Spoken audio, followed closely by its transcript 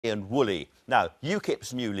and woolly. Now,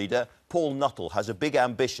 UKIP's new leader, Paul Nuttall, has a big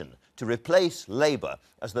ambition to replace Labour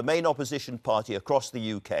as the main opposition party across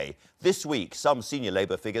the UK. This week, some senior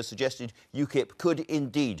Labour figures suggested UKIP could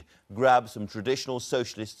indeed grab some traditional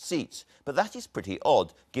socialist seats. But that is pretty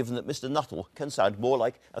odd, given that Mr Nuttall can sound more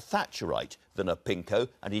like a Thatcherite than a pinko,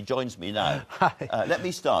 and he joins me now. Let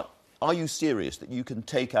me start. Are you serious that you can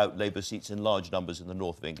take out Labour seats in large numbers in the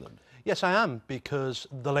north of England? Yes, I am, because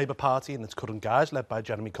the Labour Party and its current guise, led by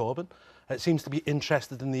Jeremy Corbyn, seems to be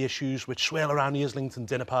interested in the issues which swirl around the Islington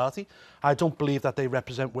dinner party. I don't believe that they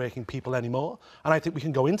represent working people anymore, and I think we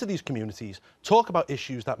can go into these communities, talk about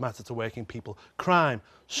issues that matter to working people, crime,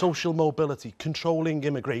 social mobility, controlling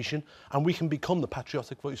immigration, and we can become the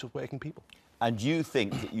patriotic voice of working people. And you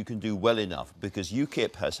think that you can do well enough, because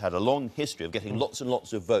UKIP has had a long history of getting lots and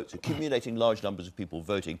lots of votes, accumulating large numbers of people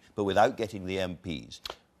voting, but without getting the MPs.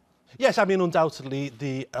 Yes, I mean, undoubtedly,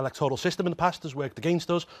 the electoral system in the past has worked against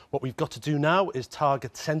us. What we've got to do now is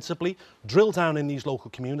target sensibly, drill down in these local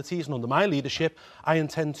communities, and under my leadership, I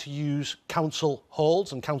intend to use council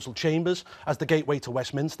halls and council chambers as the gateway to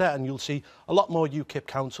Westminster, and you'll see a lot more UKIP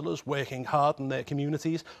councillors working hard in their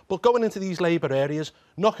communities, but going into these Labour areas,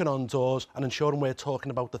 knocking on doors and ensuring we're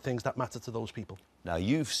talking about the things that matter to those people. Now,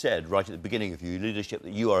 you've said right at the beginning of your leadership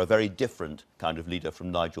that you are a very different kind of leader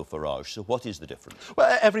from Nigel Farage. So what is the difference?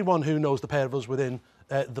 Well, everyone who knows the pair of us within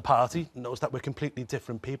the party knows that we're completely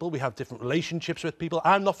different people. We have different relationships with people.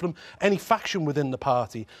 I'm not from any faction within the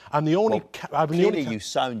party. I'm the only... Clearly you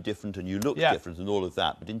sound different and you look different and all of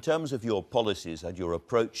that. But in terms of your policies and your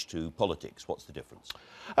approach to politics, what's the difference?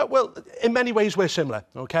 Well, in many ways, we're similar,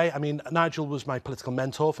 OK? I mean, Nigel was my political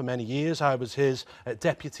mentor for many years. I was his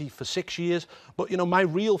deputy for 6 years. But, you know, my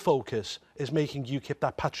real focus is making UKIP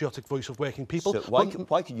that patriotic voice of working people. So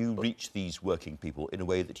why can you reach these working people in a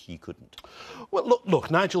way that he couldn't? Well, look,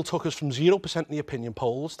 Nigel took us from 0% in the opinion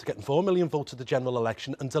polls to getting 4 million votes at the general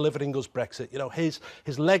election and delivering us Brexit. You know, his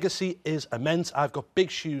legacy is immense. I've got big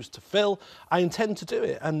shoes to fill. I intend to do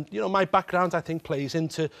it. And, you know, my background, I think, plays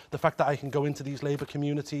into the fact that I can go into these Labour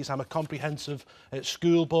communities. I'm a comprehensive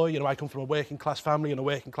schoolboy. You know, I come from a working class family in a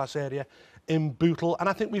working class area in Bootle, and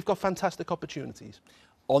I think we've got fantastic opportunities.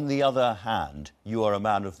 On the other hand, you are a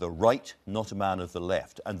man of the right, not a man of the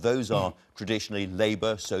left, and those are traditionally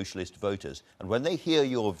Labour socialist voters. And when they hear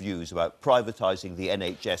your views about privatising the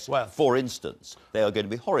NHS, for instance, they are going to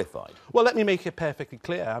be horrified. Well, let me make it perfectly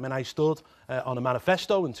clear. I mean, I stood on a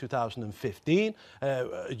manifesto in 2015, a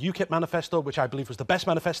UKIP manifesto, which I believe was the best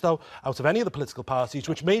manifesto out of any of the political parties,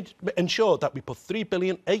 which ensured that we put £3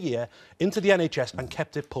 billion a year into the NHS and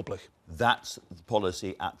kept it public. That's the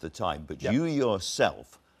policy at the time, but you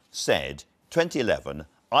yourself said, 2011,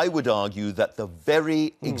 I would argue that the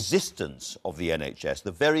very existence of the NHS,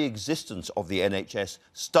 the very existence of the NHS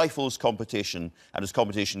stifles competition, and as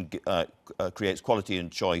competition creates quality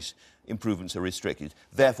and choice, improvements are restricted.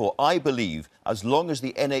 Therefore, I believe as long as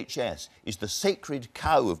the NHS is the sacred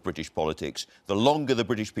cow of British politics, the longer the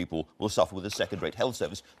British people will suffer with a second-rate health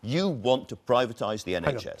service. You want to privatise the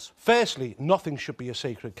NHS. Firstly, nothing should be a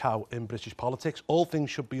sacred cow in British politics. All things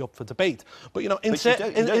should be up for debate. But, you know, in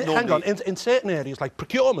certain areas like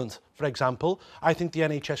procurement, for example, I think the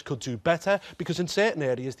NHS could do better, because in certain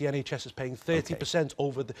areas the NHS is paying 30%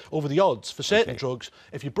 over the odds for certain drugs.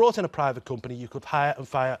 If you brought in a private company, you could hire and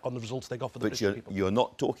fire on the results they got for the British people. But you're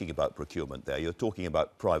not talking about procurement there. You're talking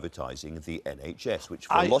about privatising the NHS, which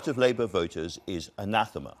for a lot of Labour voters is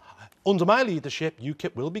anathema. Under my leadership,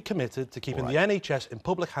 UKIP will be committed to keeping the NHS in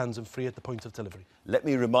public hands and free at the point of delivery. Let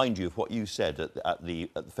me remind you of what you said at the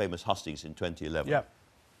famous hustings in 2011. Yeah.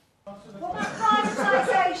 What about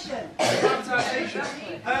privatisation?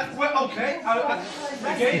 Well, OK.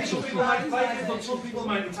 Again, some people might like it, but some people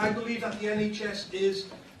mightn't. I believe that the NHS is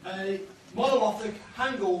a monolithic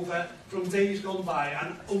hangover from days gone by,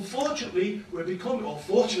 and unfortunately we're becoming, or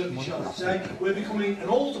fortunately shall I say, we're becoming an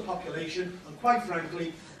older population, and quite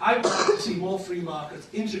frankly I would like to see more free markets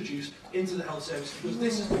introduced into the health service, because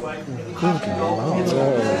this is the way it has to go.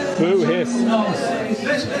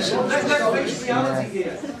 Let's face reality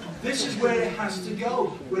here. This is where it has to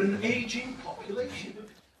go. We're an ageing population.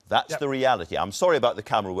 That's the reality. I'm sorry about the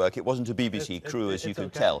camera work. It wasn't a BBC crew, as you can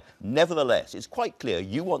tell. Nevertheless, it's quite clear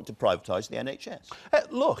you want to privatise the NHS.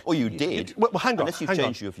 Look... Or you did. Well, hang on. Unless you've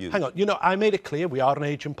changed your views. Hang on. You know, I made it clear we are an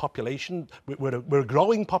ageing population. We're a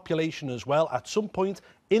growing population as well. At some point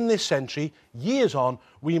in this century, years on,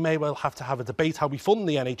 we may well have to have a debate how we fund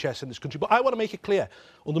the NHS in this country. But I want to make it clear.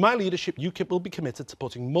 Under my leadership, UKIP will be committed to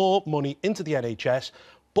putting more money into the NHS,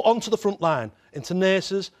 but onto the front line, into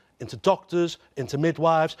nurses, into doctors, into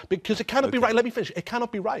midwives, because it cannot be right, let me finish, it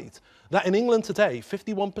cannot be right that in England today,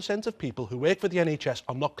 51% of people who work for the NHS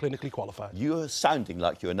are not clinically qualified. You're sounding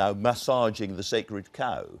like you're now massaging the sacred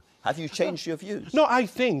cow. Have you changed your views? No, I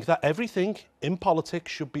think that everything in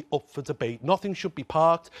politics should be up for debate. Nothing should be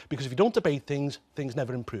parked, because if you don't debate things, things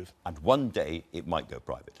never improve. And one day it might go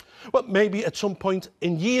private. Well, maybe at some point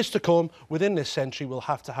in years to come, within this century, we'll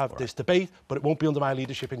have to have this debate, but it won't be under my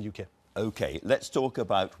leadership in UKIP. OK, let's talk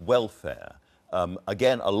about welfare.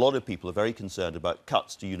 Again, a lot of people are very concerned about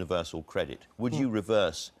cuts to universal credit. Would you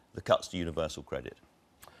reverse the cuts to universal credit?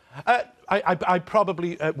 I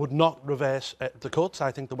probably would not reverse the cuts.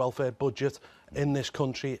 I think the welfare budget in this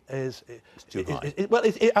country is too high.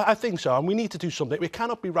 I think so, and we need to do something. It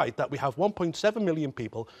cannot be right that we have 1.7 million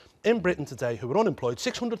people in Britain today who are unemployed.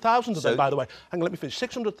 600,000 of them, by the way. Hang on, let me finish.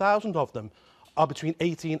 600,000 of them are between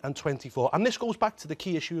 18 and 24. And this goes back to the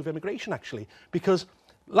key issue of immigration, actually, because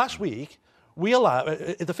last week we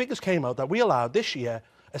allowed, the figures came out that we allowed this year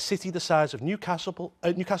a city the size of Newcastle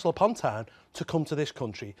upon Tyne to come to this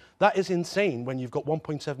country. That is insane when you've got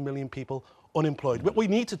 1.7 million people unemployed. What we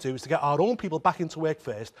need to do is to get our own people back into work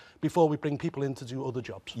first before we bring people in to do other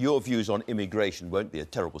jobs. Your views on immigration won't be a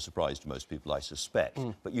terrible surprise to most people, I suspect.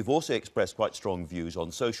 But you've also expressed quite strong views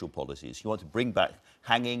on social policies. You want to bring back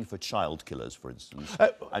hanging for child killers, for instance,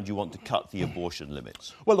 and you want to cut the abortion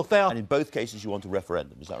limits. Well, look, they are... And in both cases, you want a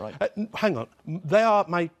referendum, is that right? Hang on. They are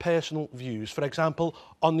my personal views. For example,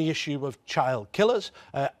 on the issue of child killers,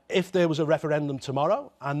 if there was a referendum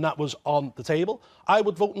tomorrow and that was on the table, I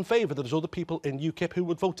would vote in favour. There's other people in UKIP who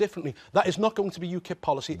would vote differently. That is not going to be UKIP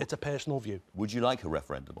policy. It's a personal view. Would you like a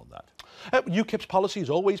referendum on that? UKIP's policy has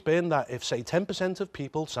always been that if, say, 10% of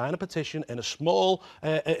people sign a petition in a small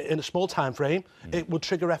time frame, it would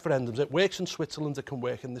trigger referendums. It works in Switzerland. It can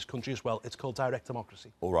work in this country as well. It's called direct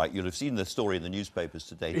democracy. All right. You'll have seen the story in the newspapers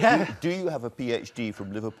today. Yeah. Do you have a PhD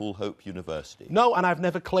from Liverpool Hope University? No, and I've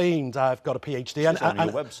never claimed I've got a PhD. It's on your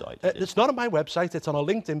website. It's not on my website. It's on a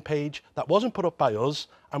LinkedIn page that wasn't put up by us,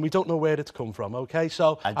 and we don't know where it's come from, OK?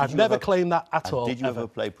 So I've never claimed that at all. Did you ever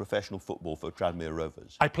play professional football for Tranmere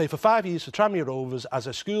Rovers? I played for 5 years for Tranmere Rovers as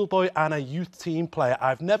a schoolboy and a youth team player.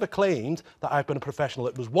 I've never claimed that I've been a professional.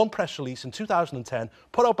 It was one press release in 2010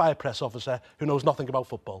 put out by a press officer who knows nothing about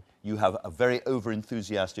football. You have a very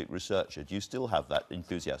over-enthusiastic researcher. Do you still have that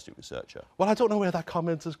enthusiastic researcher? Well, I don't know where that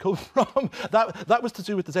comment has come from. That was to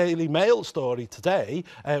do with the Daily Mail story today,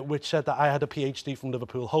 which said that I had a PhD from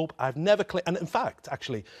Liverpool Hope. I've never claimed... And in fact,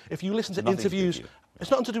 actually, if you listen to interviews...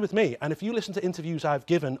 It's nothing to do with me. And if you listen to interviews I've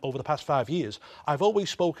given over the past 5 years, I've always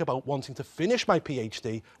spoke about wanting to finish my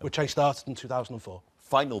PhD, which I started in 2004.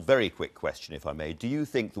 Final, very quick question, if I may. Do you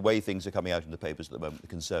think the way things are coming out in the papers at the moment, the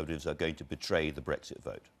Conservatives are going to betray the Brexit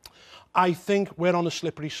vote? I think we're on a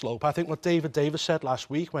slippery slope. I think what David Davis said last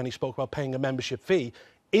week when he spoke about paying a membership fee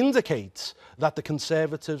indicates that the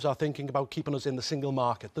Conservatives are thinking about keeping us in the single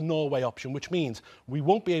market, the Norway option, which means we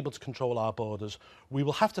won't be able to control our borders. We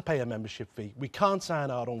will have to pay a membership fee. We can't sign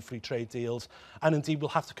our own free trade deals. And indeed, we'll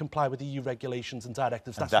have to comply with EU regulations and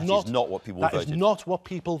directives. That is not what people voted for. That is not what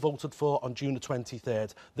people voted for on June the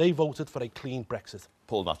 23rd. They voted for a clean Brexit.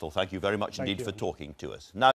 Paul Nuttall, thank you very much indeed for talking to us. Now